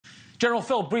General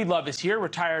Philip Breedlove is here,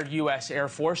 retired U.S. Air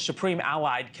Force, Supreme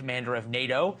Allied Commander of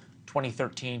NATO,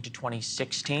 2013 to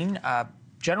 2016.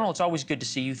 General, it's always good to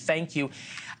see you. Thank you.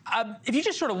 If you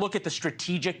just sort of look at the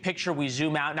strategic picture, we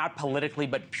zoom out, not politically,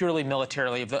 but purely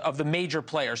militarily, of the major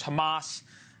players, Hamas,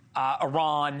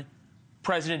 Iran,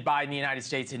 President Biden, the United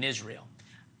States, and Israel.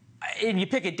 And you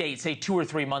pick a date, say 2 or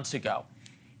 3 months ago.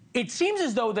 It seems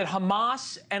as though that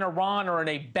Hamas and Iran are in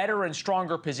a better and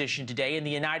stronger position today, and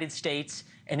the United States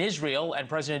and Israel and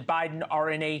President Biden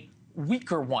are in a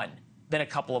weaker one than a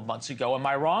couple of months ago. Am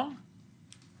I wrong?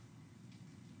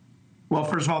 Well,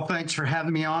 first of all, thanks for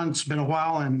having me on. It's been a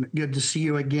while and good to see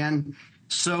you again.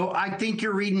 So I think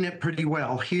you're reading it pretty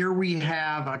well. Here we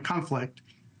have a conflict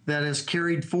that is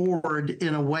carried forward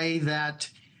in a way that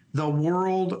the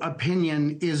world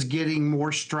opinion is getting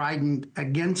more strident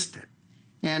against it.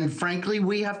 And frankly,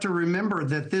 we have to remember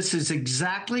that this is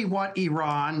exactly what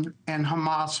Iran and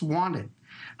Hamas wanted.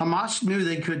 Hamas knew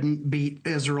they couldn't beat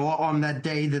Israel on that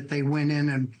day that they went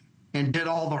in and did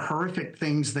all the horrific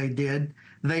things they did.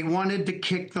 They wanted to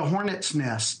kick the hornet's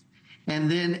nest and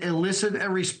then elicit a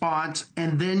response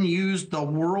and then use the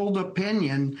world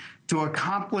opinion to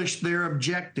accomplish their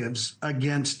objectives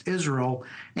against Israel.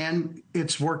 And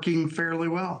it's working fairly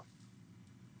well.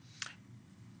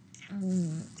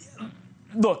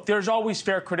 Look, there's always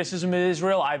fair criticism of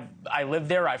Israel. I live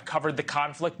there. I've covered the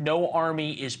conflict. No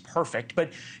army is perfect. But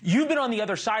you've been on the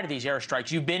other side of these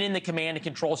airstrikes. You've been in the command and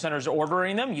control centers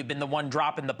ordering them. You've been the one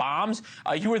dropping the bombs.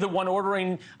 You were the one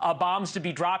ordering bombs to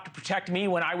be dropped to protect me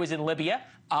when I was in Libya.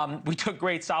 We took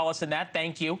great solace in that.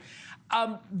 Thank you.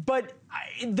 But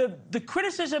the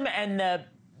criticism and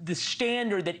the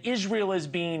standard that Israel is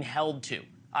being held to,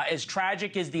 as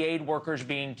tragic as the aid workers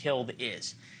being killed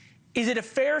is it a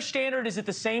fair standard? Is it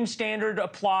the same standard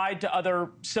applied to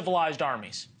other civilized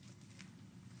armies?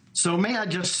 So may I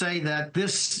just say that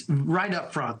this, right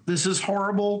up front, this is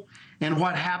horrible, and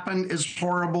what happened is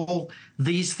horrible.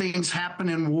 These things happen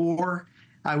in war.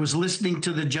 I was listening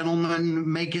to the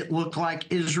gentleman make it look like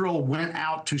Israel went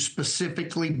out to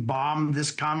specifically bomb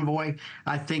this convoy.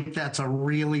 I think that's a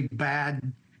really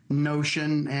bad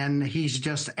notion, and he's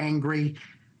just angry.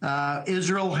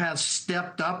 Israel has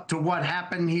stepped up to what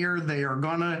happened here. They are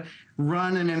going to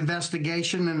run an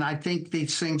investigation, and I think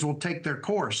these things will take their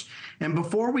course. And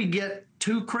before we get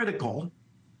too critical,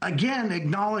 again,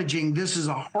 acknowledging this is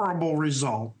a horrible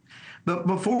result, but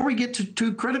before we get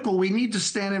too critical, we need to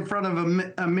stand in front of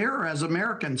a mirror as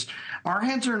Americans. Our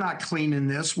hands are not clean in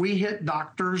this. We hit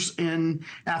doctors in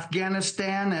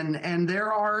Afghanistan, and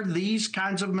there are these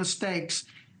kinds of mistakes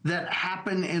that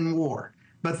happen in war.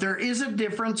 But there is a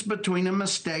difference between a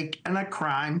mistake and a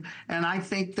crime, and I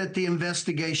think that the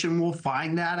investigation will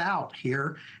find that out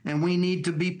here, and we need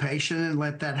to be patient and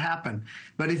let that happen.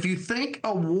 But if you think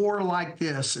a war like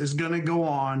this is going to go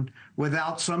on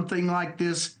without something like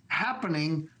this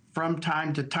happening from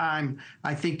time to time,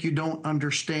 I think you don't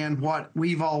understand what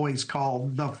we've always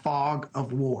called the fog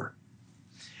of war.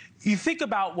 You think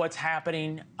about what's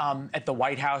happening at the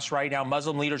White House right now.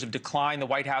 Muslim leaders have declined the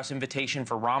White House invitation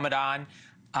for Ramadan.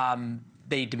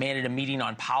 They demanded a meeting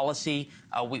on policy.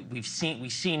 We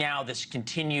see now this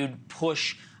continued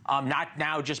push, not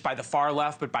now just by the far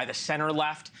left, but by the center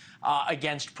left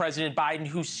against President Biden,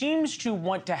 who seems to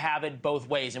want to have it both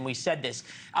ways. And we said this,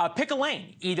 pick a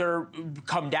lane, either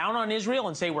come down on Israel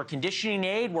and say we're conditioning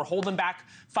aid, we're holding back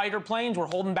fighter planes, we're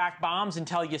holding back bombs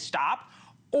until you stop,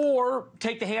 or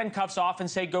take the handcuffs off and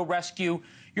say go rescue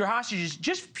your hostages,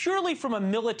 just purely from a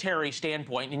military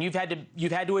standpoint. And you've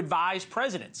had to advise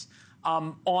presidents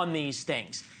on these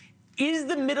things. Is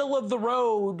the middle of the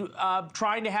road,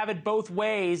 trying to have it both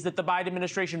ways that the Biden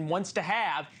administration wants to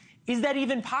have, is that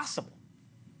even possible?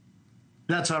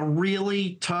 That's a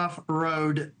really tough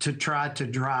road to try to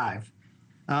drive.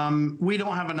 We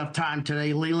don't have enough time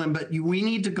today, Leland, but we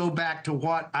need to go back to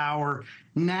what our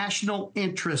national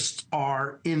interests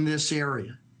are in this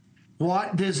area.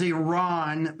 What does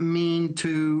Iran mean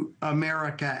to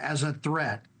America as a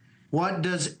threat? What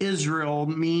does Israel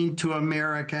mean to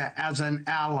America as an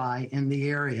ally in the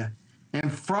area?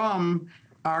 And from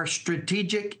our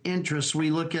strategic interests, we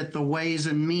look at the ways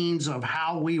and means of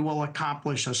how we will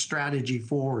accomplish a strategy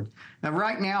forward. Now,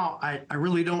 right now, I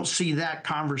really don't see that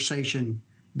conversation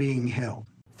being held.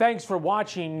 Thanks for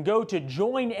watching. Go to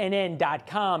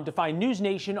joinnn.com to find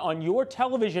NewsNation on your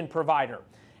television provider.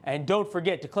 And don't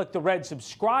forget to click the red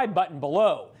subscribe button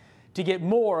below to get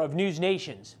more of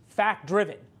NewsNation's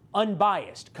fact-driven,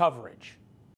 unbiased coverage.